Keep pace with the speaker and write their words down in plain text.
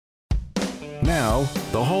Now,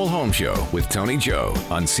 The Whole Home Show with Tony Joe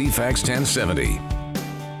on CFAX 1070.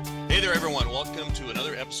 Hey there, everyone. Welcome to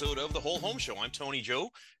another episode of The Whole Home Show. I'm Tony Joe,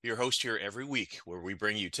 your host here every week, where we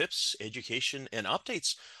bring you tips, education, and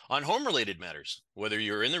updates on home-related matters. Whether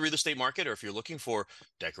you're in the real estate market or if you're looking for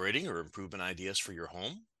decorating or improvement ideas for your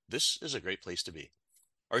home, this is a great place to be.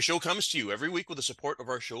 Our show comes to you every week with the support of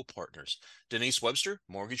our show partners. Denise Webster,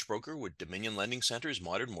 mortgage broker with Dominion Lending Center's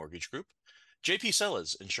Modern Mortgage Group. JP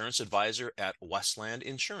Sellers, insurance advisor at Westland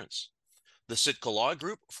Insurance. The Sitka Law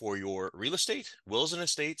Group for your real estate, wills and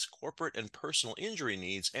estates, corporate and personal injury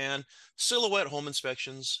needs, and Silhouette Home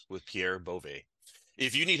Inspections with Pierre Beauvais.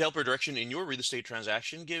 If you need help or direction in your real estate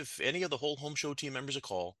transaction, give any of the Whole Home Show team members a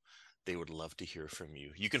call. They would love to hear from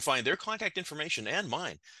you. You can find their contact information and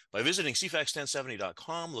mine by visiting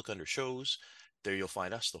cfax1070.com. Look under shows. There you'll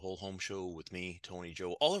find us, The Whole Home Show with me, Tony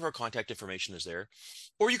Joe. All of our contact information is there.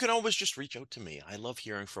 Or you can always just reach out to me. I love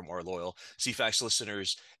hearing from our loyal CFAX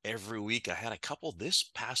listeners every week. I had a couple this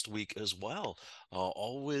past week as well.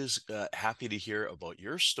 Always happy to hear about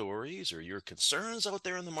your stories or your concerns out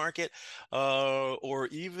there in the market, or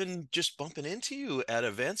even just bumping into you at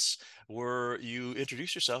events where you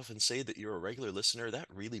introduce yourself and say that you're a regular listener. That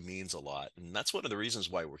really means a lot. And that's one of the reasons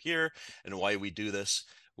why we're here and why we do this.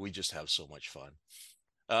 We just have so much fun.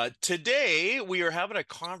 Today, we are having a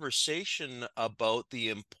conversation about the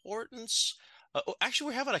importance. Actually,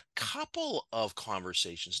 we're having a couple of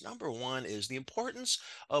conversations. Number one is the importance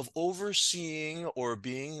of overseeing or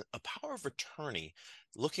being a power of attorney,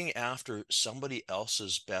 looking after somebody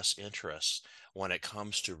else's best interests when it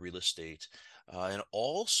comes to real estate, and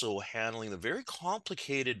also handling the very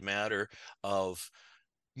complicated matter of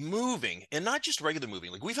moving, and not just regular moving.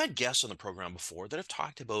 Like, we've had guests on the program before that have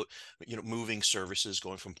talked about, moving services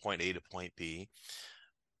going from point A to point B.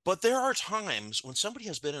 But there are times when somebody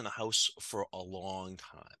has been in the house for a long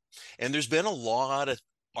time, and there's been a lot of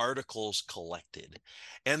articles collected,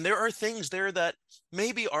 and there are things there that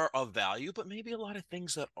maybe are of value, but maybe a lot of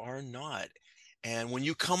things that are not. And when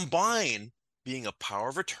you combine being a power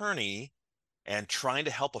of attorney and trying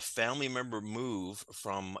to help a family member move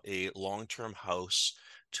from a long-term house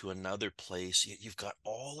to another place, you've got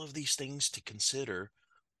all of these things to consider.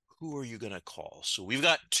 Who are you going to call? So we've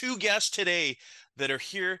got two guests today that are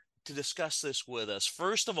here to discuss this with us.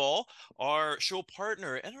 First of all, our show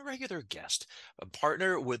partner and a regular guest, a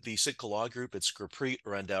partner with the Sitka Law Group. It's Gurpreet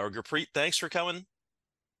Randhawa. Gurpreet, thanks for coming.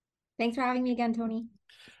 Thanks for having me again, Tony.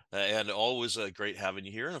 And always great having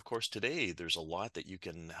you here. And of course, today there's a lot that you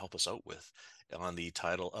can help us out with on the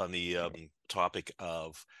topic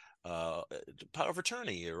of power of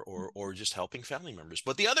attorney or just helping family members.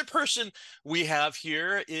 But the other person we have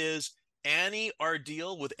here is Annie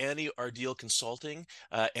Ardeel with Annie Ardeel Consulting.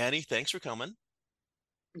 Annie, thanks for coming.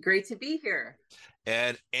 Great to be here.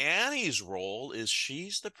 And Annie's role is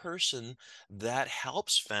she's the person that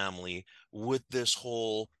helps family with this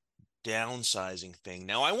whole downsizing thing.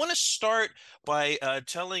 Now, I want to start by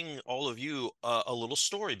telling all of you a little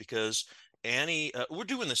story, because Annie, we're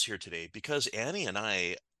doing this here today because Annie and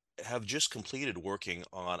I have just completed working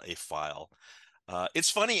on a file. It's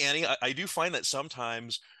funny, Annie, I do find that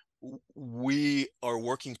sometimes we are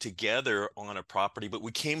working together on a property, but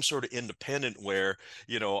we came sort of independent where,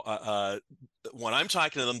 when I'm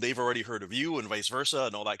talking to them, they've already heard of you and vice versa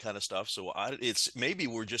and all that kind of stuff. So it's maybe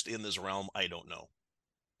we're just in this realm. I don't know.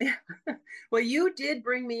 Well, you did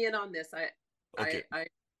bring me in on this. Okay.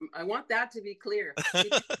 I want that to be clear.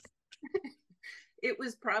 It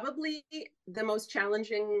was probably the most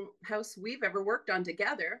challenging house we've ever worked on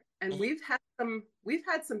together, and we've had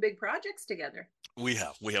some big projects together. We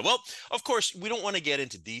have. Well, of course, we don't want to get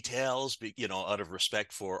into details, out of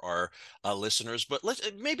respect for our listeners. But let's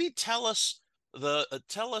maybe tell us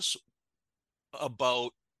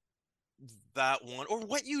about that one, or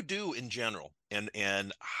what you do in general,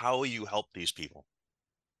 and how you help these people.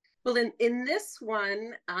 Well, in this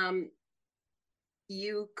one,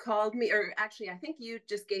 you called me, or actually, I think you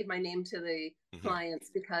just gave my name to the clients,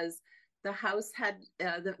 because the house had,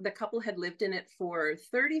 the couple had lived in it for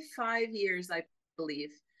 35 years, I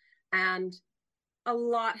believe. And a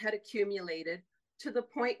lot had accumulated to the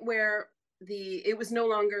point where it was no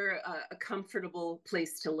longer a comfortable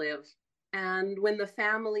place to live. And when the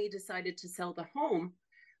family decided to sell the home,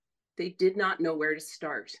 they did not know where to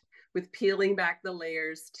start with peeling back the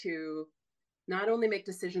layers to not only make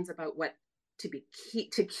decisions about what to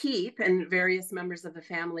keep, and various members of the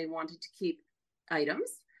family wanted to keep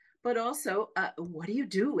items, but also what do you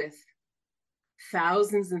do with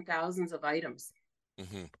thousands and thousands of items?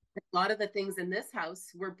 A lot of the things in this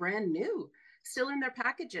house were brand new, still in their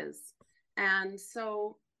packages. And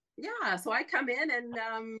so Yeah, so I come in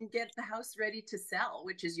and get the house ready to sell,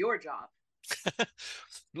 which is your job.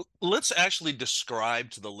 Let's actually describe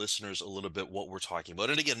to the listeners a little bit what we're talking about.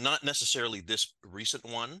 And again, not necessarily this recent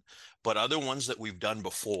one, but other ones that we've done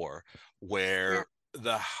before Yeah,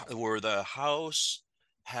 where the house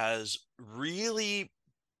has really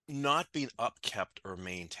not being upkept or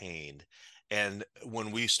maintained. And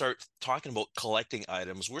when we start talking about collecting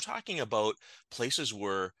items, we're talking about places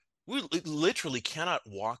where we literally cannot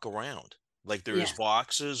walk around. Like there's yeah,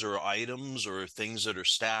 boxes or items or things that are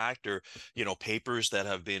stacked or, papers that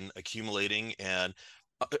have been accumulating. And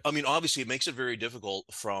I mean, obviously, it makes it very difficult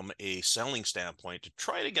from a selling standpoint to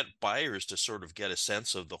try to get buyers to sort of get a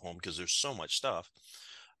sense of the home because there's so much stuff.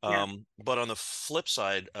 yeah. But on the flip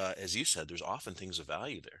side, as you said, there's often things of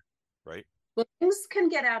value there, right? Well, things can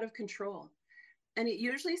get out of control. And it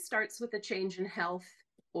usually starts with a change in health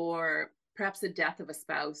or perhaps the death of a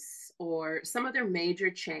spouse or some other major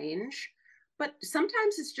change. But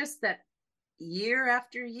sometimes it's just that year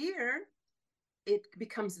after year, it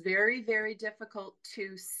becomes very, very difficult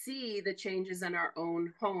to see the changes in our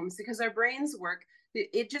own homes because our brains work,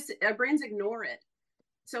 our brains ignore it.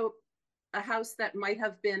 So a house that might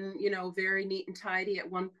have been, very neat and tidy at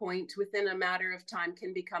one point within a matter of time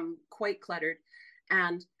can become quite cluttered.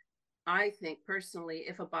 And I think personally,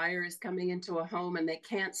 if a buyer is coming into a home and they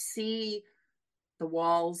can't see the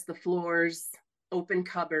walls, the floors, open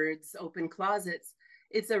cupboards, open closets,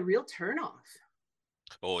 it's a real turnoff.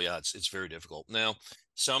 Oh yeah, it's very difficult. Now,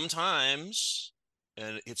 sometimes,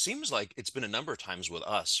 and it seems like it's been a number of times with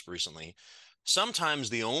us recently, sometimes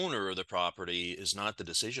the owner of the property is not the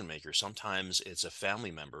decision maker. Sometimes it's a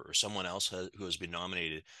family member or someone else who has been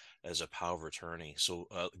nominated as a power of attorney. So,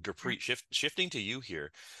 Gurpreet, shifting to you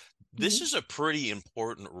here, this Mhm. is a pretty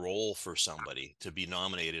important role for somebody to be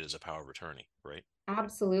nominated as a power of attorney, right?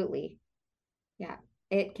 Absolutely. Yeah.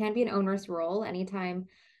 It can be an onerous role. Anytime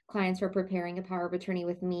clients are preparing a power of attorney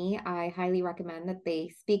with me, I highly recommend that they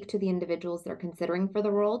speak to the individuals they're considering for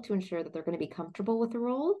the role to ensure that they're going to be comfortable with the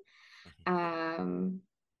role, um,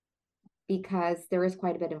 because there is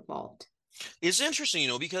quite a bit involved. It's interesting,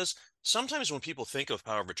 because sometimes when people think of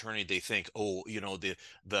power of attorney, they think, oh,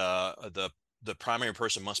 the primary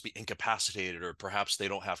person must be incapacitated, or perhaps they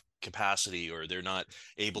don't have capacity, or they're not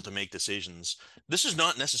able to make decisions. This is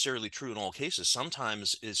not necessarily true in all cases.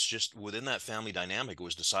 Sometimes it's just within that family dynamic, it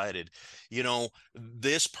was decided,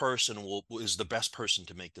 this person is the best person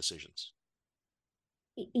to make decisions.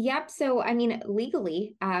 Yep. So, I mean,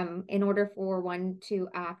 legally, in order for one to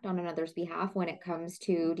act on another's behalf when it comes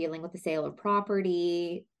to dealing with the sale of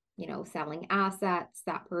property, selling assets,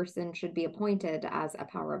 that person should be appointed as a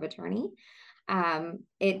power of attorney.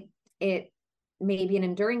 It may be an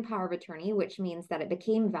enduring power of attorney, which means that it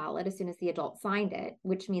became valid as soon as the adult signed it,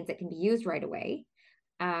 which means it can be used right away.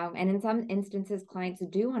 And in some instances, clients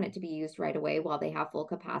do want it to be used right away while they have full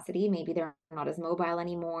capacity. Maybe they're not as mobile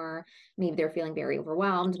anymore. Maybe they're feeling very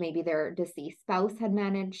overwhelmed. Maybe their deceased spouse had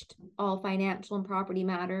managed all financial and property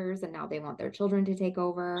matters, and now they want their children to take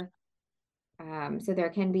over. So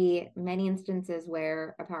there can be many instances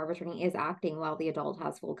where a power of attorney is acting while the adult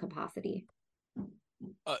has full capacity.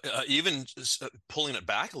 Even pulling it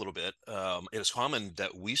back a little bit, it is common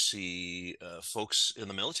that we see folks in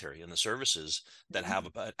the military and the services that have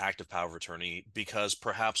an active power of attorney because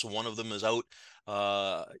perhaps one of them is out,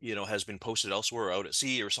 has been posted elsewhere, out at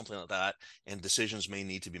sea or something like that, and decisions may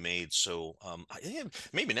need to be made. So I think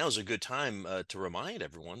maybe now is a good time to remind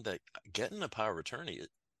everyone that getting a power of attorney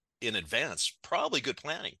in advance, probably good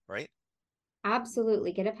planning, right?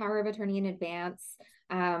 Absolutely. Get a power of attorney in advance.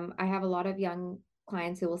 I have a lot of young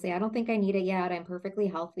clients who will say, I don't think I need it yet. I'm perfectly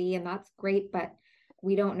healthy. And that's great. But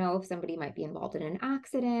we don't know if somebody might be involved in an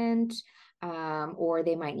accident, or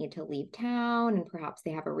they might need to leave town and perhaps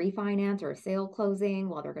they have a refinance or a sale closing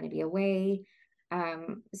while they're going to be away.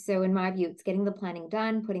 So in my view, it's getting the planning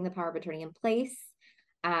done, putting the power of attorney in place.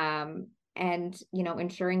 And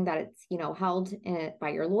ensuring that it's held by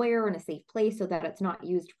your lawyer in a safe place so that it's not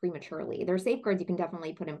used prematurely. There are safeguards you can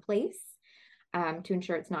definitely put in place to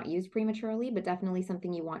ensure it's not used prematurely, but definitely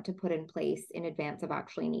something you want to put in place in advance of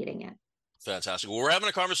actually needing it. Fantastic. Well, we're having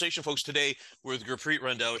a conversation, folks, today with Gurpreet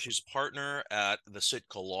Randhawa. She's a partner at the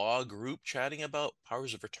Sitka Law Group, chatting about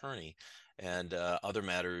powers of attorney and other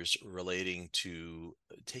matters relating to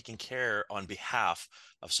taking care on behalf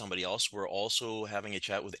of somebody else. We're also having a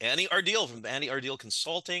chat with Annie Ardeel from Annie Ardeel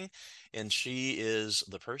Consulting, and she is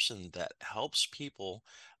the person that helps people.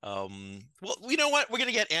 Well, you know what? We're going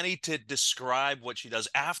to get Annie to describe what she does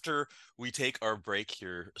after we take our break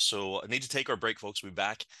here. So I need to take our break, folks. We'll be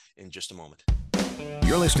back in just a moment.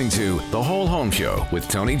 You're listening to The Whole Home Show with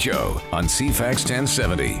Tony Joe on CFAX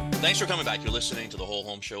 1070. Thanks for coming back. You're listening to The Whole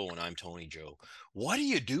Home Show, and I'm Tony Joe. What do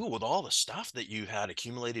you do with all the stuff that you had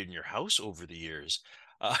accumulated in your house over the years?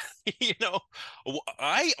 Uh,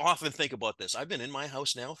 I often think about this. I've been in my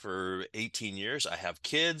house now for 18 years. I have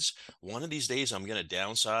kids. One of these days, I'm going to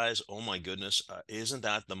downsize. Oh my goodness. Isn't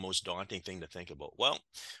that the most daunting thing to think about? Well,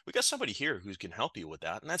 we got somebody here who can help you with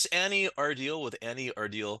that. And that's Annie Ardeal with Annie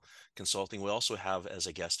Ardeal Consulting. We also have as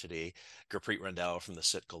a guest today, Gurpreet Randhawa from the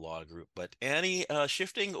Sitka Law Group. But Annie,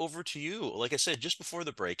 shifting over to you, like I said, just before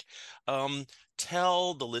the break,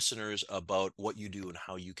 tell the listeners about what you do and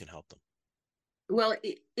how you can help them. Well,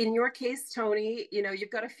 in your case, Tony,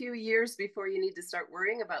 you've got a few years before you need to start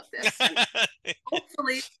worrying about this. And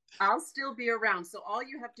hopefully, I'll still be around. So all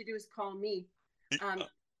you have to do is call me. But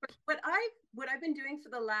what I've been doing for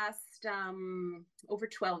the last over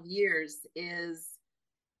 12 years is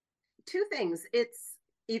two things. It's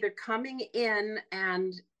either coming in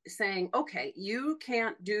and saying, okay, you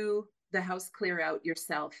can't do the house clear out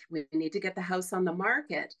yourself. We need to get the house on the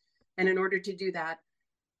market. And in order to do that,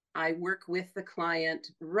 I work with the client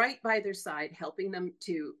right by their side, helping them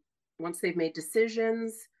to, once they've made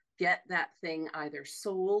decisions, get that thing either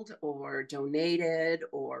sold or donated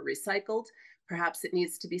or recycled. Perhaps it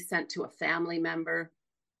needs to be sent to a family member.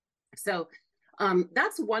 So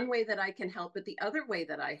that's one way that I can help. But the other way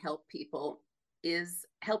that I help people is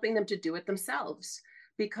helping them to do it themselves,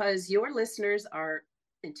 because your listeners are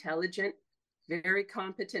intelligent, very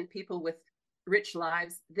competent people with rich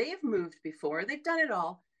lives. They've moved before, they've done it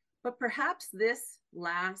all. But perhaps this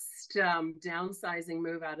last downsizing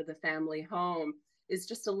move out of the family home is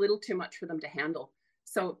just a little too much for them to handle.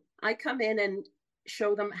 So I come in and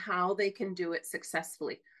show them how they can do it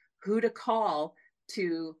successfully, who to call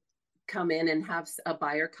to come in and have a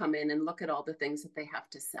buyer come in and look at all the things that they have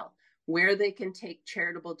to sell, where they can take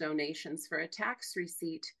charitable donations for a tax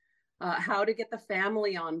receipt, how to get the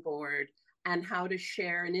family on board, and how to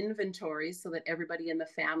share an inventory so that everybody in the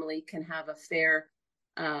family can have a fair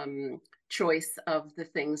choice of the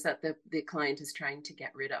things that the client is trying to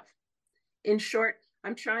get rid of. In short,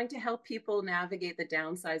 I'm trying to help people navigate the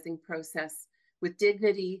downsizing process with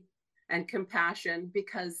dignity and compassion,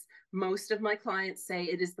 because most of my clients say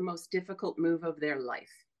it is the most difficult move of their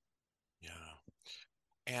life. Yeah.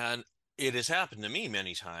 And it has happened to me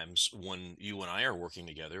many times when you and I are working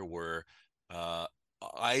together where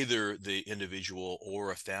either the individual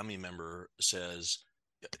or a family member says,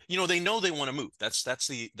 they know they want to move. That's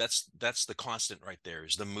the constant right there,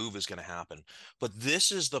 is the move is going to happen. But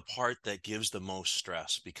this is the part that gives the most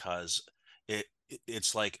stress, because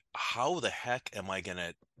it's like, how the heck am I going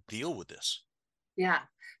to deal with this? Yeah,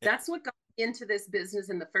 that's what got me into this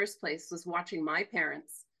business in the first place, was watching my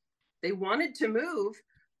parents. They wanted to move,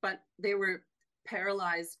 but they were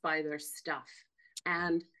paralyzed by their stuff.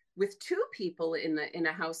 And with two people in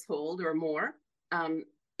a household or more,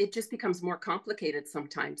 it just becomes more complicated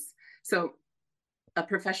sometimes. So a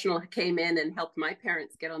professional came in and helped my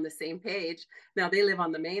parents get on the same page. Now they live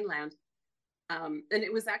on the mainland. And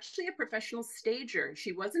it was actually a professional stager.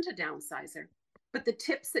 She wasn't a downsizer, but the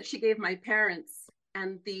tips that she gave my parents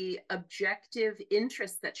and the objective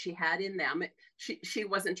interest that she had in them, she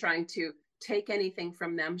wasn't trying to take anything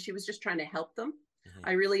from them. She was just trying to help them. Mm-hmm.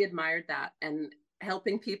 I really admired that. And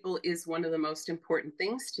helping people is one of the most important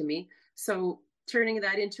things to me. So turning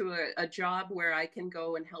that into a job where I can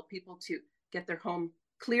go and help people to get their home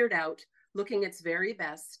cleared out, looking its very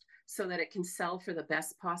best so that it can sell for the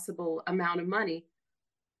best possible amount of money.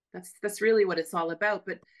 That's really what it's all about.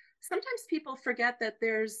 But sometimes people forget that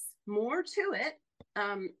there's more to it.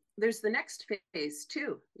 There's the next phase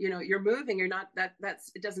too. You're moving, you're not,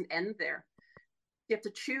 it doesn't end there. You have to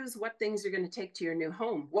choose what things you're going to take to your new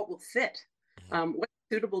home, what will fit, what's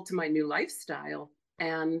suitable to my new lifestyle.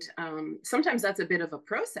 And sometimes that's a bit of a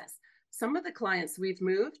process. Some of the clients we've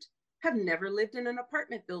moved have never lived in an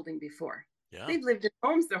apartment building before. Yeah. They've lived in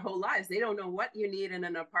homes their whole lives. They don't know what you need in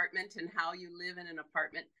an apartment and how you live in an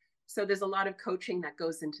apartment. So there's a lot of coaching that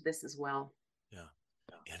goes into this as well. Yeah.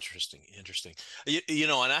 Interesting.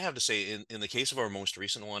 And I have to say, in the case of our most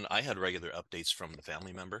recent one, I had regular updates from the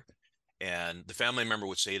family member. And the family member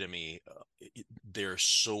would say to me, they're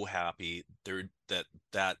so happy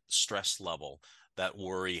that stress level, that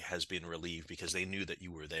worry has been relieved because they knew that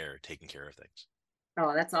you were there taking care of things.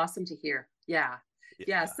 Oh, that's awesome to hear. Yeah.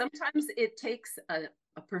 Sometimes it takes a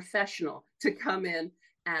professional to come in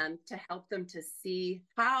and to help them to see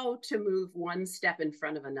how to move one step in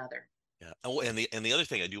front of another. Yeah. Oh, and the other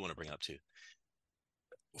thing I do want to bring up too,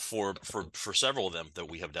 for several of them that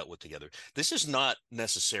we have dealt with together, this is not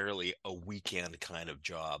necessarily a weekend kind of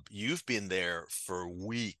job. You've been there for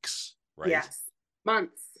weeks, right? Yes,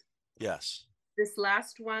 months. Yes. This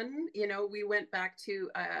last one, we went back to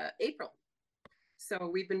April. So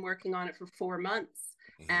we've been working on it for 4 months.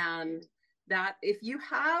 Mm-hmm. And that if you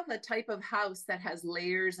have a type of house that has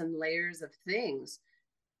layers and layers of things,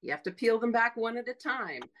 you have to peel them back one at a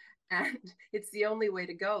time. And it's the only way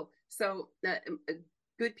to go. So a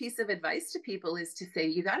good piece of advice to people is to say,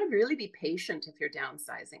 you got to really be patient if you're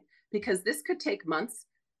downsizing, because this could take months.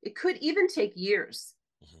 It could even take years.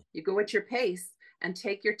 Mm-hmm. You go at your pace and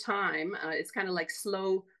take your time. It's kind of like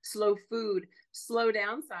slow food. Slow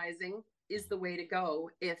downsizing is the way to go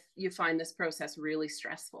if you find this process really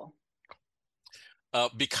stressful.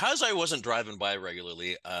 Because I wasn't driving by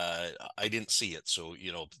regularly, I didn't see it. So,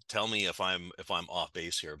 tell me if I'm off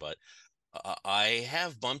base here, but I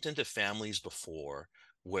have bumped into families before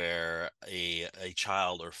where a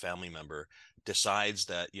child or family member decides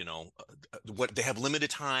that, what they have limited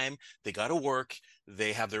time, they got to work,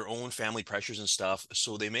 they have their own family pressures and stuff.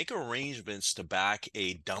 So they make arrangements to back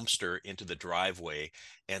a dumpster into the driveway,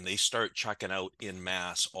 and they start chucking out in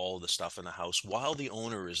mass all the stuff in the house while the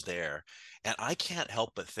owner is there. And I can't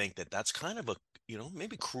help but think that that's kind of a,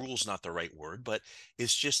 maybe cruel is not the right word, but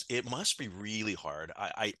it must be really hard.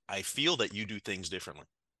 I feel that you do things differently.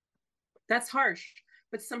 That's harsh,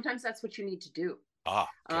 but sometimes that's what you need to do.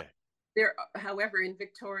 Okay. However, in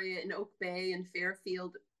Victoria, in Oak Bay, and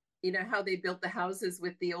Fairfield, how they built the houses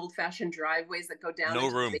with the old-fashioned driveways that go down. No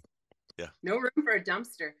room. Yeah. No room for a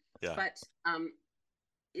dumpster. Yeah. But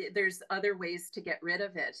there's other ways to get rid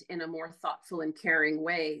of it in a more thoughtful and caring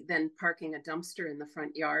way than parking a dumpster in the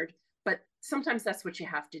front yard. But sometimes that's what you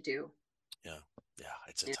have to do. Yeah. Yeah,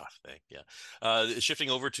 it's a tough thing. Yeah. Shifting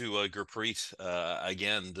over to Gurpreet,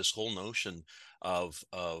 again, this whole notion of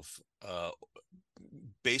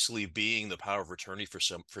basically being the power of attorney for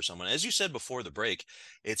someone. As you said before the break,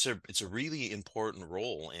 it's a really important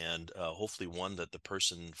role, and hopefully one that the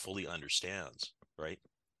person fully understands, right?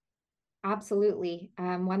 Absolutely.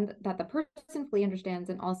 One that the person fully understands,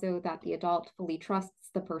 and also that the adult fully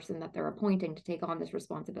trusts the person that they're appointing to take on this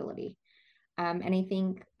responsibility. And I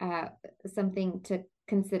think something to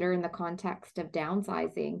consider in the context of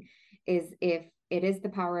downsizing is if it is the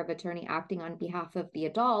power of attorney acting on behalf of the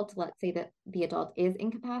adult, let's say that the adult is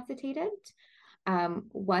incapacitated,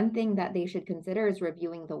 one thing that they should consider is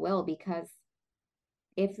reviewing the will, because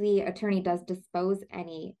if the attorney does dispose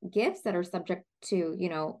any gifts that are subject to,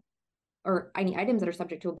 or any items that are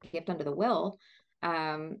subject to a gift under the will,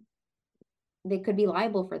 they could be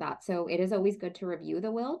liable for that. So it is always good to review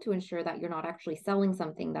the will to ensure that you're not actually selling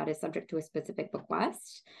something that is subject to a specific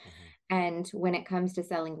bequest. Mm-hmm. And when it comes to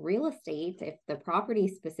selling real estate, if the property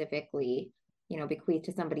specifically, bequeathed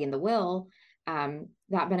to somebody in the will,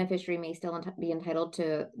 that beneficiary may still be entitled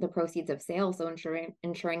to the proceeds of sale. So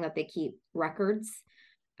ensuring that they keep records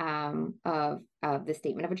of the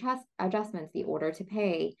statement of adjustments, the order to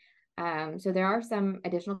pay. So there are some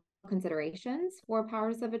additional considerations for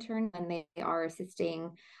powers of attorney when they are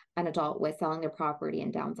assisting an adult with selling their property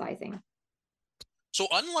and downsizing. So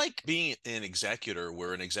unlike being an executor,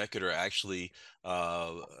 where an executor actually,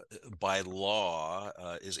 by law,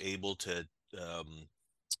 is able to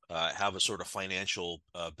have a sort of financial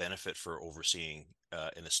benefit for overseeing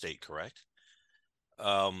an estate, correct?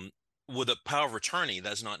 With a power of attorney,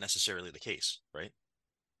 that's not necessarily the case, right?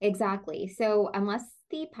 Exactly. So unless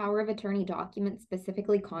the power of attorney document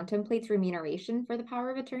specifically contemplates remuneration for the power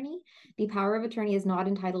of attorney, the power of attorney is not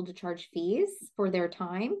entitled to charge fees for their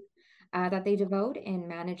time that they devote in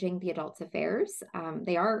managing the adult's affairs.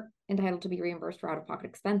 They are entitled to be reimbursed for out-of-pocket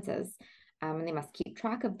expenses, and they must keep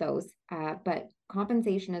track of those. But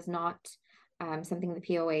compensation is not something the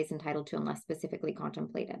POA is entitled to unless specifically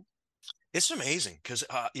contemplated. It's amazing because,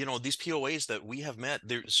 these POAs that we have met,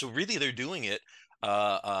 they're doing it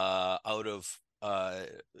out of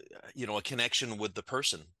a connection with the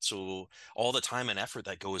person. So all the time and effort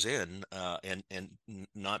that goes in and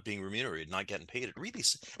not being remunerated, not getting paid,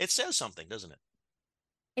 it says something, doesn't it?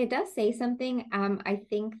 It does say something. I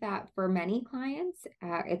think that for many clients,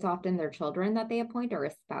 it's often their children that they appoint or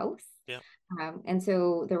a spouse. Yeah. And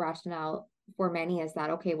so the rationale for many is that,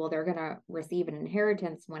 okay, well, they're going to receive an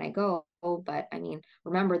inheritance when I go. But I mean,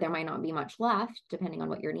 remember, there might not be much left depending on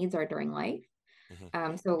what your needs are during life.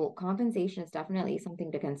 Mm-hmm. So compensation is definitely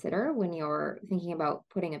something to consider when you're thinking about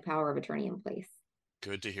putting a power of attorney in place.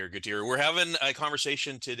 Good to hear. Good to hear. We're having a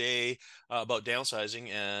conversation today about downsizing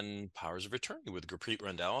and powers of attorney with Gurpreet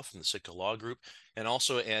Randhawa from the Sitka Law Group, and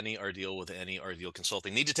also Annie Ardeel with Annie Ardeel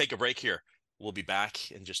Consulting. Need to take a break here. We'll be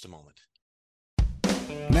back in just a moment.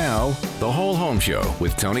 Now, the Whole Home Show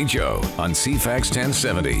with Tony Joe on CFAX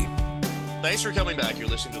 1070. Thanks for coming back. You're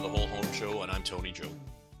listening to the Whole Home Show, and I'm Tony Joe.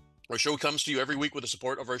 Our show comes to you every week with the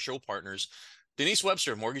support of our show partners. Denise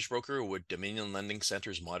Webster, mortgage broker with Dominion Lending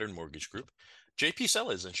Center's Modern Mortgage Group. JP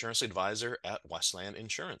Sellers, insurance advisor at Westland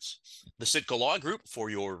Insurance. The Sitka Law Group for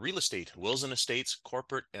your real estate, wills and estates,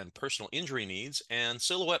 corporate and personal injury needs, and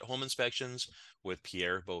Silhouette Home Inspections with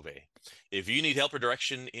Pierre Beauvais. If you need help or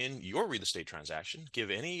direction in your real estate transaction, give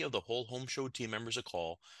any of the Whole Home Show team members a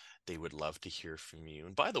call. They would love to hear from you.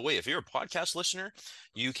 And by the way, if you're a podcast listener,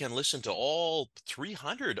 you can listen to all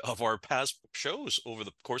 300 of our past shows over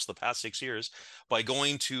the course of the past 6 years by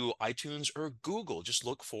going to iTunes or Google. Just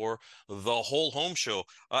look for The Whole Home Show.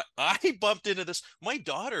 I bumped into this. My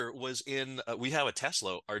daughter was in, we have a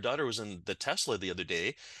Tesla. Our daughter was in the Tesla the other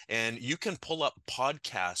day, and you can pull up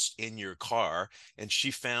podcasts in your car, and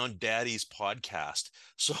she found Daddy's podcast.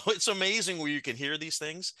 So it's amazing where you can hear these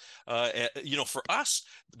things. For us,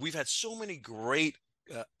 we've had so many great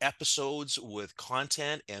episodes with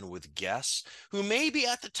content and with guests who maybe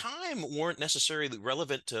at the time weren't necessarily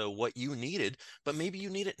relevant to what you needed, but maybe you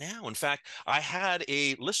need it now. In fact, I had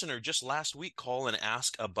a listener just last week call and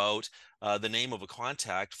ask about the name of a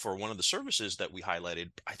contact for one of the services that we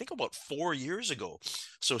highlighted, I think about 4 years ago.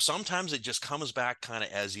 So sometimes it just comes back kind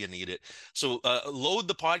of as you need it. So load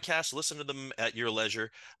the podcast, listen to them at your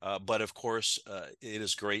leisure. But of course, it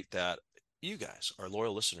is great that you guys, our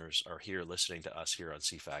loyal listeners, are here listening to us here on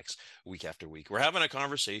CFAX week after week. We're having a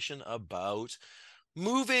conversation about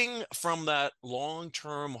moving from that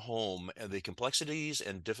long-term home and the complexities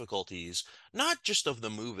and difficulties, not just of the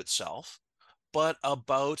move itself, but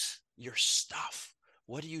about your stuff.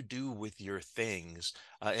 What do you do with your things?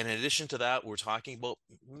 And in addition to that, we're talking about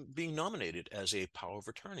being nominated as a power of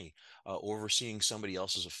attorney, overseeing somebody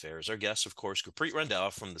else's affairs. Our guests, of course, Gurpreet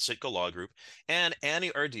Randhawa from the Sitka Law Group and Annie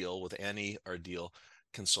Ardeel with Annie Ardeel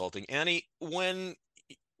Consulting. Annie, when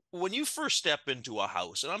you first step into a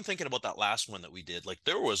house, and I'm thinking about that last one that we did, like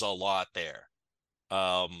there was a lot there.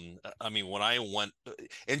 I mean, when I went,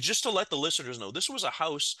 and just to let the listeners know, this was a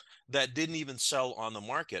house that didn't even sell on the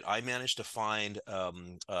market. I managed to find a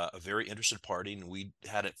very interested party, and we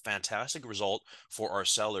had a fantastic result for our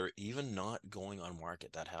seller, even not going on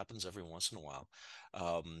market. That happens every once in a while.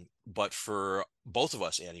 But for both of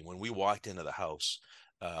us, Annie, when we walked into the house,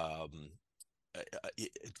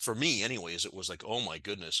 for me anyways, it was like, oh my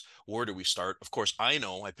goodness, where do we start? Of course, I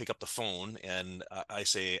pick up the phone and I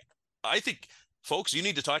say, I think, folks, you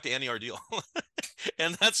need to talk to Annie Ardeel.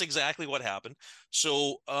 And that's exactly what happened.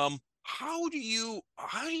 So how do you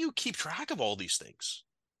keep track of all these things?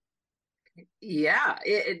 Yeah,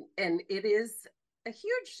 it is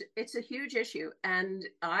it's a huge issue. And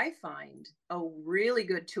I find a really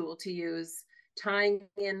good tool to use, tying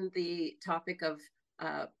in the topic of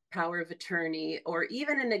power of attorney, or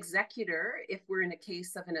even an executor if we're in a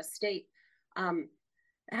case of an estate.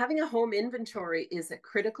 Having a home inventory is a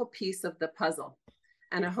critical piece of the puzzle.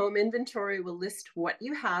 And a home inventory will list what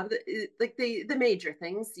you have, like the major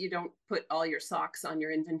things. You don't put all your socks on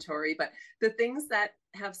your inventory, but the things that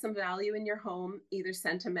have some value in your home, either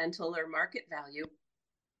sentimental or market value.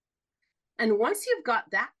 And once you've got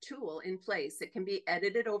that tool in place, it can be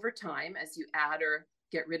edited over time as you add or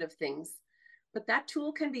get rid of things. But that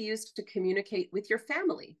tool can be used to communicate with your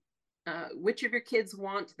family. Which of your kids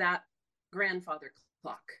want that grandfather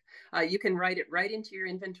clock? You can write it right into your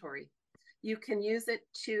inventory. You can use it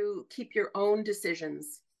to keep your own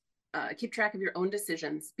decisions, keep track of your own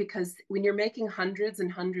decisions, because when you're making hundreds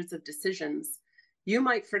and hundreds of decisions, you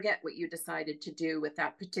might forget what you decided to do with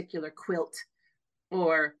that particular quilt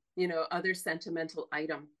or, other sentimental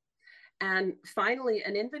item. And finally,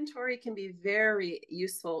 an inventory can be very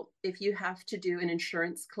useful if you have to do an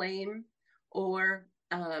insurance claim, or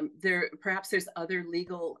perhaps there's other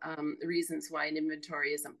legal reasons why an inventory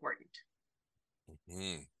is important.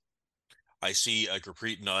 Mm-hmm. I see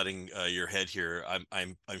Gurpreet nodding your head here.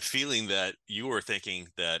 I'm feeling that you are thinking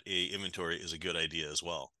that a inventory is a good idea as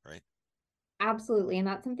well, right? Absolutely. And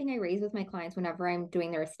that's something I raise with my clients whenever I'm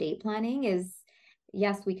doing their estate planning is,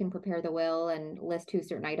 yes, we can prepare the will and list who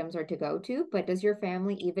certain items are to go to, but does your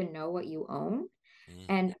family even know what you own?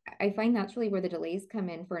 And I find that's really where the delays come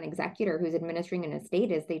in for an executor who's administering an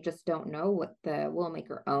estate, is they just don't know what the will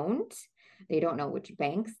maker owned. They don't know which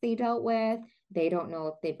banks they dealt with. They don't know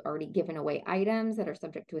if they've already given away items that are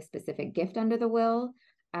subject to a specific gift under the will.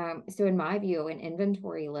 So in my view, an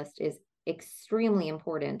inventory list is extremely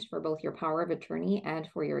important for both your power of attorney and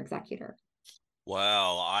for your executor.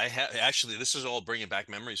 Wow, actually, this is all bringing back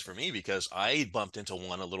memories for me because I bumped into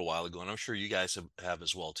one a little while ago, and I'm sure you guys have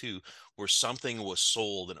as well too, where something was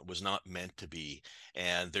sold and it was not meant to be,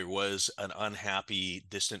 and there was an unhappy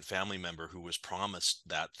distant family member who was promised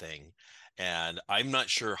that thing, and I'm not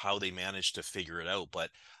sure how they managed to figure it out, but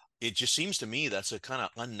it just seems to me that's a kind of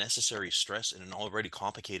unnecessary stress in an already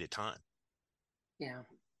complicated time. Yeah.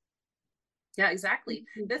 Yeah, exactly.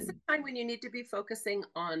 This is a time when you need to be focusing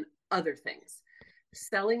on other things.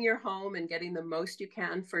 Selling your home and getting the most you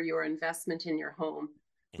can for your investment in your home,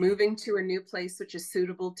 Mhm. moving to a new place which is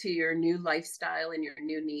suitable to your new lifestyle and your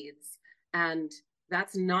new needs. And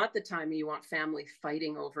that's not the time you want family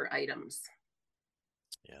fighting over items.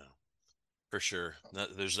 Yeah. For sure.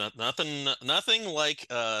 There's nothing like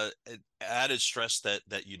added stress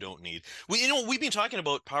that you don't need. We've been talking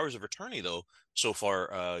about powers of attorney though so far,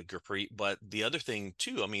 Gurpreet, but the other thing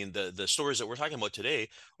too, I mean, the stories that we're talking about today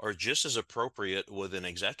are just as appropriate with an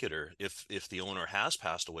executor if the owner has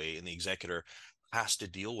passed away and the executor has to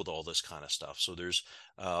deal with all this kind of stuff. So there's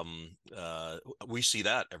we see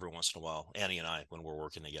that every once in a while, Annie and I, when we're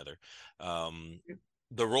working together. Um,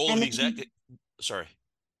 the role of And the then, exec, sorry.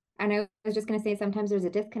 and I was just going to say, sometimes there's a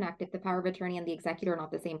disconnect if the power of attorney and the executor are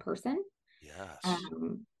not the same person. Yes.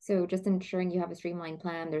 So just ensuring you have a streamlined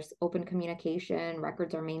plan, there's open communication,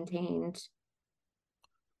 records are maintained.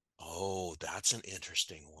 Oh, that's an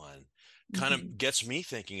interesting one. Kind Mhm. of gets me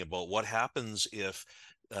thinking about what happens if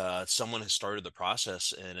someone has started the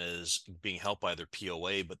process and is being helped by their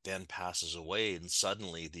POA, but then passes away, and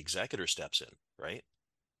suddenly the executor steps in, right?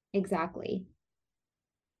 Exactly.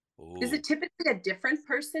 Is Oh, it typically a different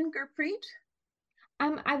person, Gurpreet?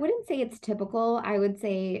 I wouldn't say it's typical. I would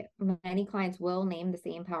say many clients will name the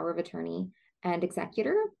same power of attorney and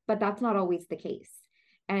executor, but that's not always the case.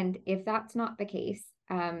 And if that's not the case,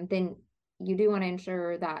 then you do want to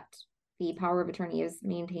ensure that the power of attorney is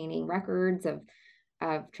maintaining records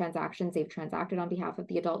of transactions they've transacted on behalf of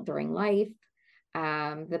the adult during life.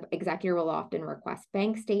 The executor will often request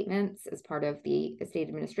bank statements as part of the estate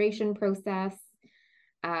administration process.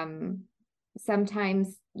 Um,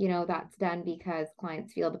 Sometimes, that's done because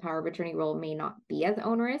clients feel the power of attorney role may not be as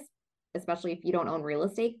onerous, especially if you don't own real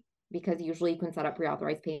estate, because usually you can set up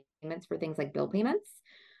pre-authorized payments for things like bill payments,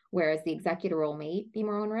 whereas the executor role may be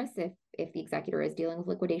more onerous if the executor is dealing with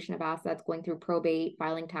liquidation of assets, going through probate,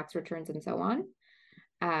 filing tax returns, and so on.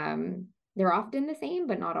 They're often the same,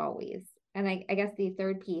 but not always. And I guess the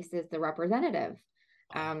third piece is the representative.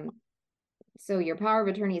 oh, Um, so your power of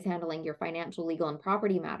attorney is handling your financial, legal, and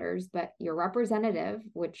property matters, but your representative,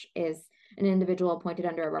 which is an individual appointed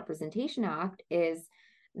under a Representation Act, is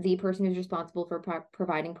the person who's responsible for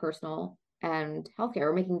providing personal and healthcare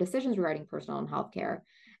or making decisions regarding personal and healthcare.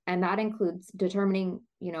 And that includes determining,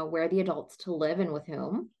 where the adult's to live and with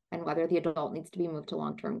whom, and whether the adult needs to be moved to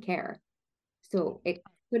long-term care. So it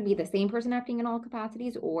could be the same person acting in all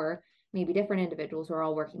capacities, or maybe different individuals who are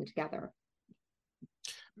all working together.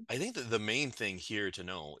 I think that the main thing here to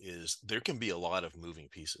know is there can be a lot of moving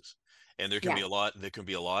pieces, and Yeah, there can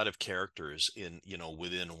be a lot of characters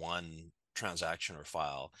within one transaction or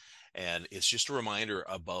file. And it's just a reminder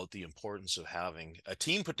about the importance of having a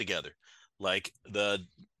team put together, like the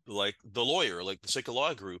lawyer, like the Sitka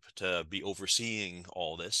Law Group, to be overseeing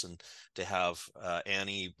all this, and to have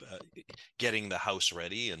Annie getting the house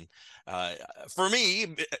ready. And uh, for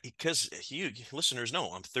me, because you listeners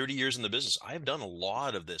know I'm 30 years in the business, I've done a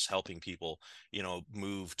lot of this, helping people,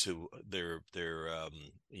 move to their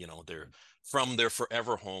from their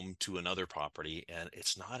forever home to another property, and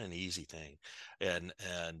it's not an easy thing. And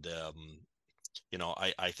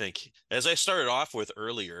I think, as I started off with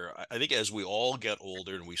earlier, I think as we all get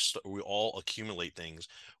older and we all accumulate things,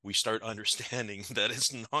 we start understanding that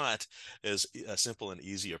it's not as a simple and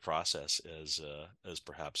easy a process as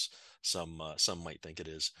perhaps some might think it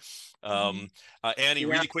is. mhm. Annie, Yeah,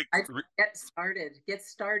 really quick. I get started. Get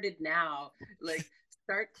started now. Like,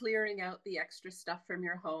 start clearing out the extra stuff from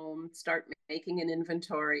your home, start making an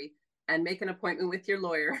inventory, and make an appointment with your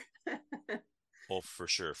lawyer. Oh, for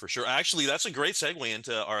sure, for sure. Actually, that's a great segue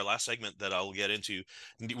into our last segment that I'll get into.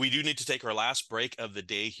 We do need to take our last break of the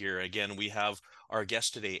day here. Again, we have our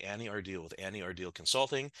guest today, Annie Ardeel with Annie Ardeel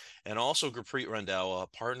Consulting, and also Gurpreet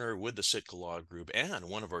Randhawa, partner with the Sitka Law Group and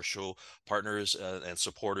one of our show partners and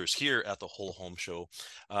supporters here at the Whole Home Show.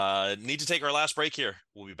 Need to take our last break here.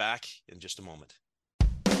 We'll be back in just a moment.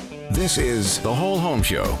 This is The Whole Home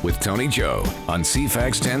Show with Tony Joe on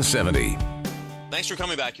CFAX 1070. Thanks for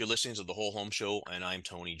coming back. You're listening to The Whole Home Show, and I'm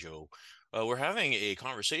Tony Joe. We're having a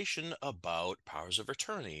conversation about powers of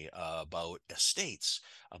attorney, about estates,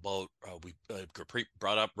 about we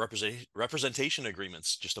brought up representation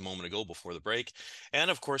agreements just a moment ago before the break, and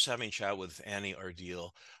of course having chat with Annie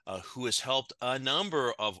Ardeel, who has helped a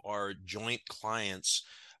number of our joint clients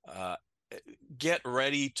uh, get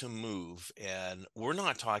ready to move. And we're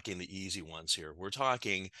not talking the easy ones here. We're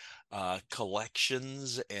talking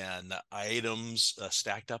collections and items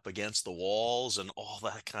stacked up against the walls and all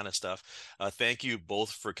that kind of stuff. Thank you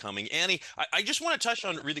both for coming. Annie, I just want to touch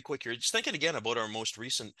on really quick here, just thinking again about our most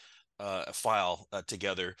recent file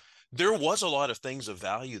together. There was a lot of things of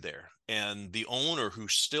value there, and the owner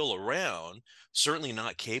who's still around certainly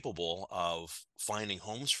not capable of finding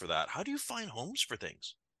homes for that. How do you find homes for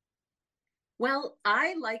things? Well,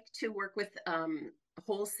 I like to work with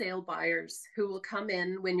wholesale buyers who will come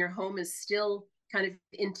in when your home is still kind of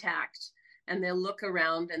intact, and they'll look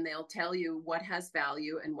around and they'll tell you what has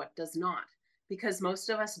value and what does not, because most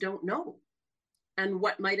of us don't know. And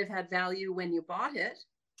what might have had value when you bought it,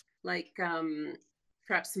 like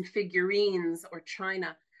perhaps some figurines or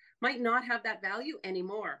china, might not have that value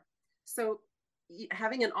anymore. So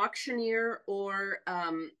having an auctioneer or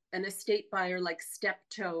an estate buyer like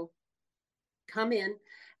Steptoe come in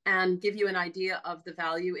and give you an idea of the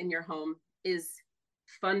value in your home is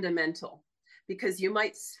fundamental, because you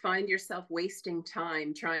might find yourself wasting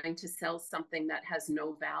time trying to sell something that has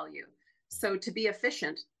no value. So to be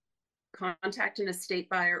efficient, contact an estate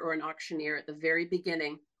buyer or an auctioneer at the very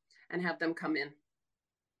beginning and have them come in.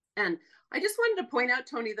 And I just wanted to point out,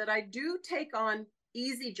 Tony, that I do take on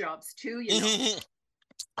easy jobs too, you know.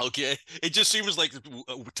 Okay. It just seems like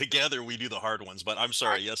together we do the hard ones, but I'm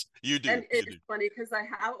sorry. Yes, you do. And You it's do. funny because I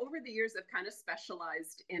have over the years I've kind of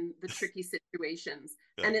specialized in the tricky situations.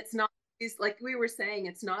 Yeah. And it's not always, like we were saying,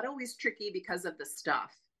 it's not always tricky because of the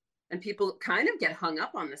stuff. And people kind of get hung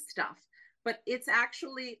up on the stuff. But it's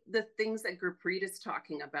actually the things that Gurpreet is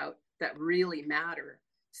talking about that really matter.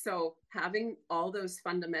 So having all those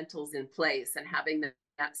fundamentals in place and having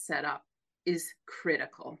that set up is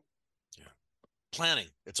critical. Yeah. Planning.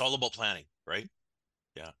 It's all about planning, right?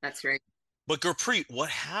 Yeah. That's right. But Gurpreet, what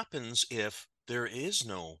happens if there is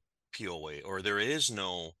no POA or there is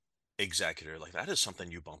no executor? Like that is something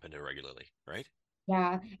you bump into regularly, right?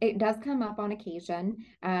 Yeah, it does come up on occasion.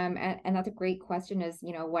 And that's a great question is,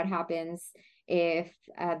 what happens if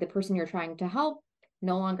the person you're trying to help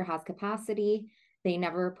no longer has capacity? They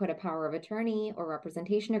never put a power of attorney or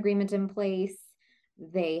representation agreement in place.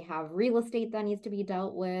 They have real estate that needs to be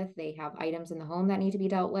dealt with. They have items in the home that need to be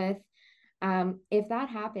dealt with. If that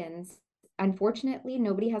happens, unfortunately,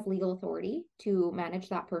 nobody has legal authority to manage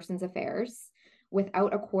that person's affairs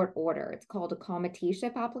without a court order. It's called a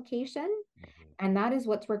committeeship application. Mhm. And that is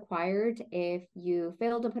what's required if you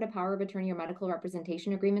fail to put a power of attorney or medical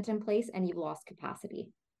representation agreement in place and you've lost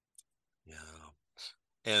capacity. Yeah.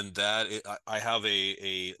 And that I have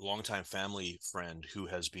a longtime family friend who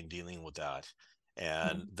has been dealing with that,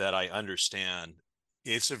 and Mhm. that I understand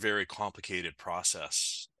it's a very complicated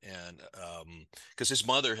process. And because his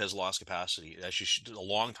mother has lost capacity, actually a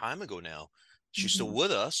long time ago now. She's still Mhm.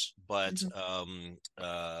 with us, but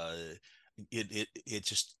Mhm. it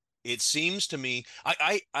just it seems to me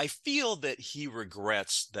I feel that he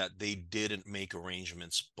regrets that they didn't make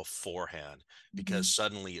arrangements beforehand because Mhm.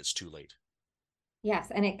 suddenly it's too late.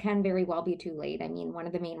 Yes, and it can very well be too late. I mean, one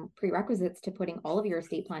of the main prerequisites to putting all of your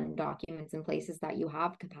estate planning documents in place is that you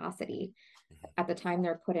have capacity at the time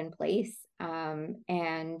they're put in place.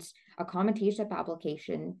 And a committeeship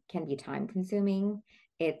application can be time consuming.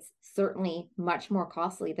 It's certainly much more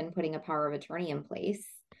costly than putting a power of attorney in place.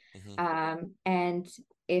 Mhm. And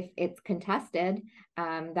if it's contested,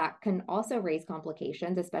 that can also raise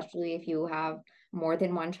complications, especially if you have more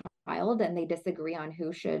than one child and they disagree on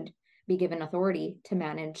who should be given authority to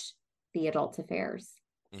manage the adult's affairs.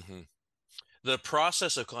 Hmm. The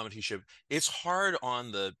process of comiteeship, it's hard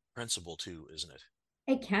on the principal too, isn't it?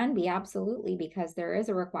 It can be absolutely because there is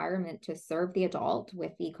a requirement to serve the adult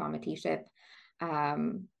with the committeeship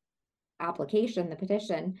um, application, the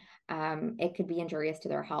petition. It could be injurious to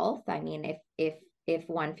their health. I mean, if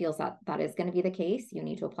one feels that that is going to be the case, you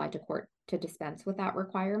need to apply to court to dispense with that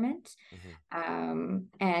requirement. Hmm.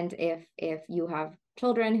 And if you have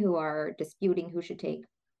children who are disputing who should take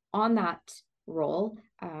on that role,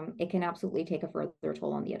 it can absolutely take a further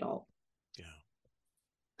toll on the adult. Yeah.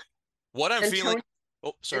 What I'm And feeling, Tony,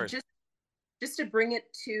 oh, sorry. just to bring it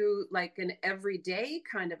to like an everyday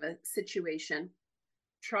kind of a situation,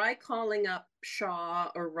 try calling up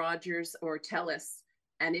Shaw or Rogers or Telus.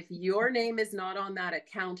 And if your name is not on that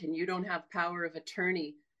account and you don't have power of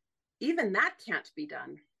attorney, even that can't be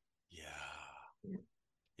done. Yeah.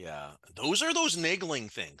 Yeah, those are those niggling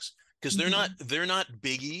things because Mhm. they're not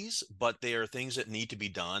biggies, but they are things that need to be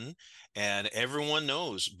done. And everyone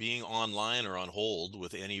knows being online or on hold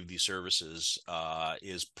with any of these services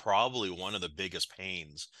is probably one of the biggest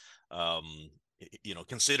pains.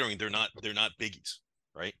 Considering they're not biggies,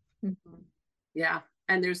 right? Mhm. Yeah.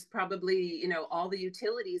 And there's probably, all the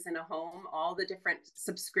utilities in a home, all the different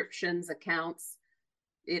subscriptions, accounts.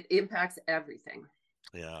 It impacts everything.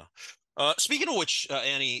 Yeah. Speaking of which,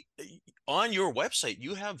 Annie, on your website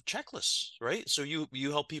you have checklists, right? So you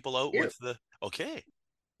help people out Yeah. with the okay.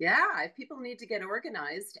 Yeah, if people need to get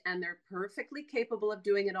organized and they're perfectly capable of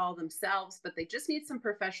doing it all themselves, but they just need some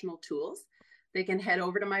professional tools, they can head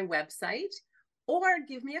over to my website or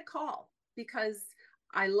give me a call because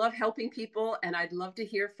I love helping people and I'd love to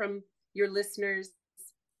hear from your listeners.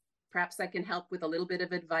 Perhaps I can help with a little bit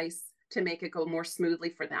of advice to make it go more smoothly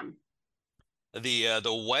for them. The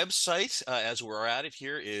website, as we're at it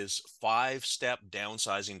here, is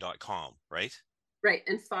 5stepdownsizing.com, right? Right.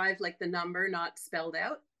 And five, like the number, not spelled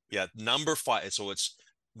out. Yeah, number five. So it's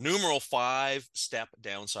numeral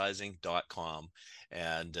 5stepdownsizing.com.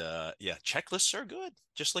 And yeah, checklists are good,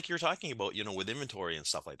 just like you're talking about, with inventory and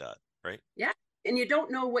stuff like that, right? Yeah. And you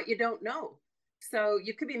don't know what you don't know. So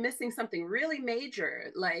you could be missing something really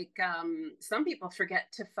major. Like some people forget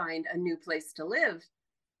to find a new place to live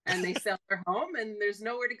and they sell their home and there's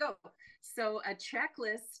nowhere to go. So a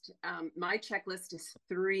checklist, my checklist is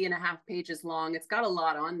 3.5 pages long. It's got a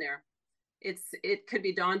lot on there. It could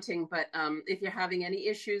be daunting, but if you're having any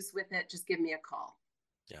issues with it, just give me a call.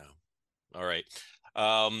 Yeah. All right.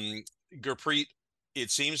 Um, Gurpreet, it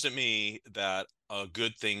seems to me that a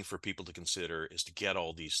good thing for people to consider is to get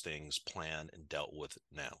all these things planned and dealt with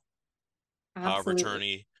now. Power of Absolutely.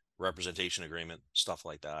 attorney, representation agreement, stuff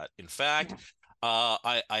like that. In fact, Yeah.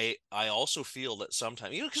 I also feel that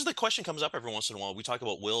sometimes, because the question comes up every once in a while, we talk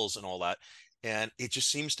about wills and all that, and it just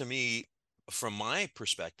seems to me, from my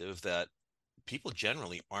perspective, that people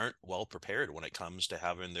generally aren't well prepared when it comes to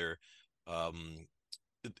having their um,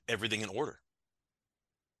 everything in order.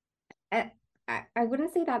 I, I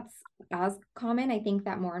wouldn't say that's as common. I think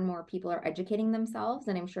that more and more people are educating themselves,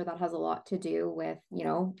 and I'm sure that has a lot to do with,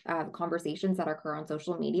 conversations that occur on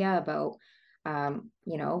social media about,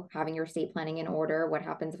 having your estate planning in order. What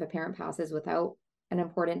happens if a parent passes without an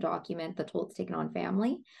important document that's told it's taken on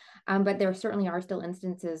family? But there certainly are still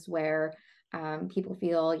instances where people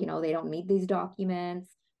feel, they don't need these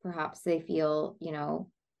documents. Perhaps they feel,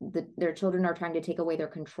 their children are trying to take away their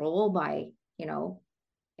control by,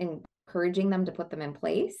 encouraging them to put them in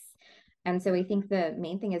place. And so I think the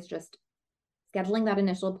main thing is just scheduling that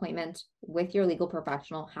initial appointment with your legal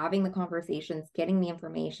professional, having the conversations, getting the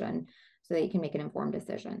information so that you can make an informed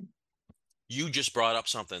decision. You just brought up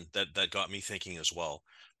something that got me thinking as well.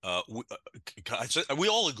 We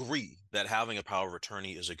all agree that having a power of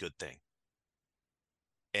attorney is a good thing.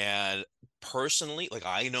 And personally, like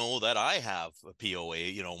I know that I have a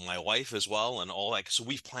POA, my wife as well, and all that. So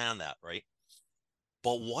we've planned that, right?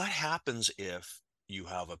 But what happens if you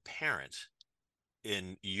have a parent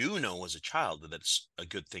and as a child that it's a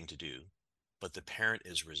good thing to do, but the parent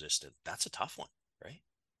is resistant? That's a tough one, right?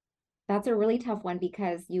 That's a really tough one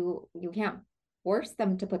because you can't force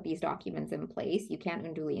them to put these documents in place. You can't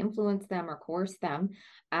unduly influence them or coerce them.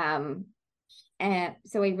 Um, And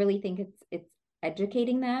so I really think it's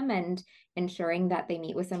educating them and ensuring that they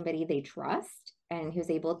meet with somebody they trust and who's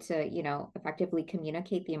able to, effectively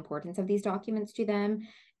communicate the importance of these documents to them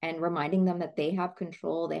and reminding them that they have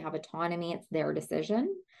control, they have autonomy, it's their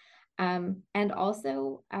decision. And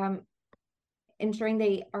also ensuring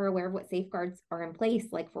they are aware of what safeguards are in place.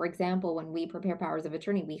 Like, for example, when we prepare powers of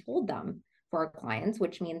attorney, we hold them for our clients,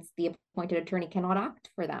 which means the appointed attorney cannot act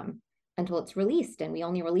for them until it's released. And we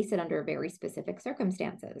only release it under very specific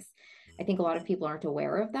circumstances. I think a lot of people aren't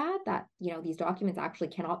aware of that, these documents actually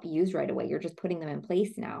cannot be used right away. You're just putting them in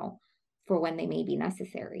place now for when they may be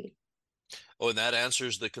necessary. Oh, and that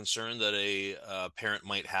answers the concern that a parent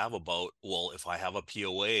might have about, well, if I have a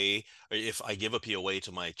POA, or if I give a POA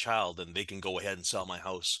to my child, then they can go ahead and sell my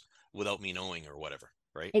house without me knowing or whatever,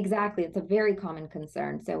 right? Exactly. It's a very common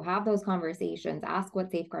concern. So have those conversations, ask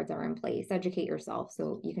what safeguards are in place, educate yourself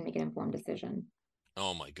so you can make an informed decision.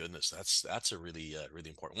 Oh my goodness, that's a really really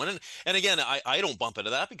important one. And again, I don't bump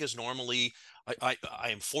into that because normally I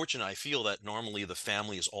am fortunate. I feel that normally the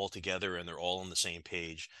family is all together and they're all on the same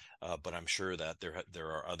page. But I'm sure that there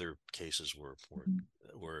are other cases Mhm.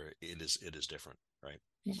 where it is different, right?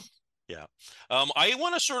 Yeah. Yeah. I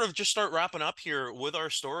want to sort of just start wrapping up here with our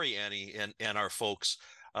story, Annie, and our folks.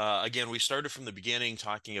 Again, we started from the beginning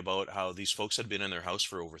talking about how these folks had been in their house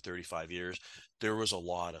for over 35 years. There was a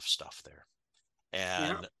lot of stuff there.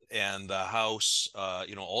 Yeah. and the house,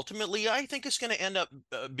 ultimately, I think it's going to end up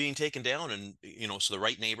being taken down, and so the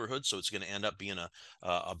right neighborhood, so it's going to end up being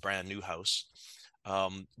a brand new house.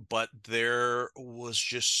 But there was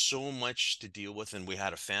just so much to deal with, and we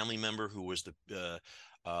had a family member who was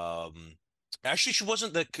actually, she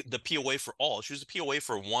wasn't the POA for all. She was the POA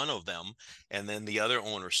for one of them, and then the other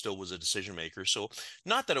owner still was a decision maker. So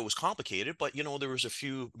not that it was complicated, but there was a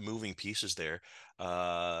few moving pieces there.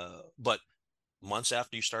 But months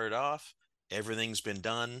after you started off, everything's been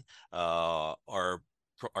done. Our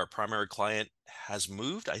primary client has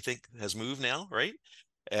moved. I think has moved now, right?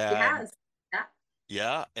 He And has. Yeah.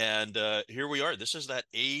 yeah, and here we are. This is that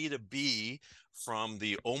A to B from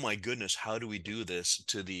the oh my goodness, how do we do this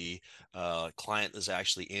to the client is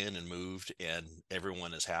actually in and moved, and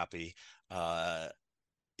everyone is happy. Uh,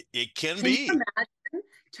 it can Can you be. imagine,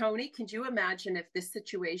 Tony, can you imagine if this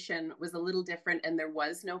situation was a little different and there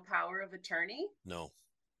was no power of attorney? No,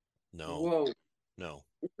 no, Whoa. no.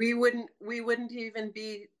 We wouldn't even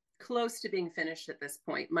be close to being finished at this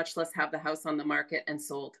point, much less have the house on the market and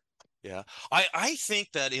sold. Yeah. I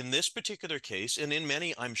think that in this particular case, and in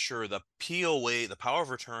many, I'm sure the POA, the power of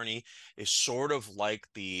attorney, is sort of like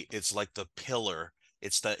it's like the pillar.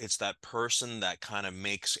 It's that person that kind of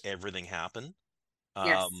makes everything happen.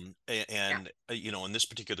 Yes. Yeah. And in this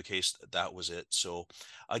particular case, that was it. So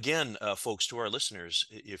again, folks, to our listeners,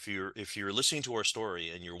 if you're listening to our story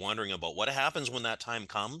and you're wondering about what happens when that time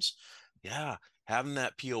comes, yeah, having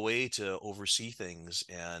that POA to oversee things,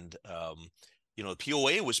 and the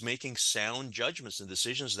POA was making sound judgments and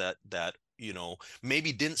decisions that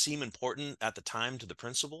maybe didn't seem important at the time to the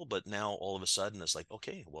principal, but now all of a sudden it's like,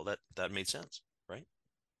 okay, well that made sense, right?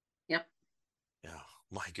 Yep. Yeah,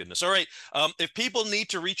 my goodness. All right. If people need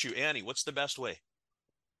to reach you, Annie, what's the best way?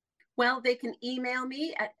 Well, they can email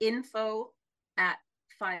me at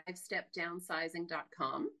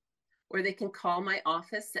info@fivestepdownsizing.com, or they can call my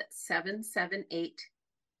office at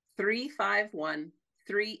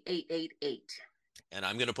 778-351-3888. And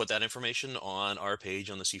I'm going to put that information on our page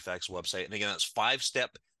on the CFAX website. And again, that's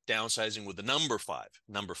 5-step downsizing with the number 5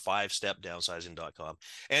 stepdownsizing.com.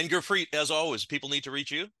 And Gurpreet, as always, people need to reach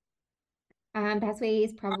you. Best way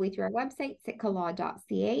is probably through our website,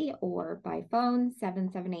 sitkalaw.ca, or by phone,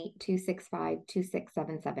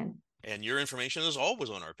 778-265-2677. And your information is always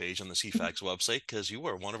on our page on the CFAX website, because you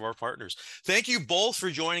are one of our partners. Thank you both for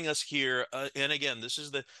joining us here. And again, this is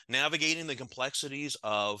the navigating the complexities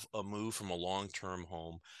of a move from a long-term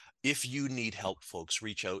home. If you need help, folks,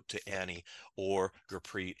 reach out to Annie or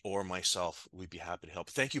Gurpreet or myself. We'd be happy to help.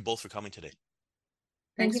 Thank you both for coming today.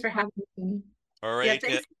 Thank Thanks you for for having having me. All me. Yeah, right.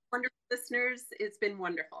 thanks, wonderful listeners. It's been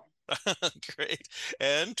wonderful. Great.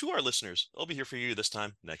 And to our listeners, I'll be here for you this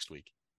time next week.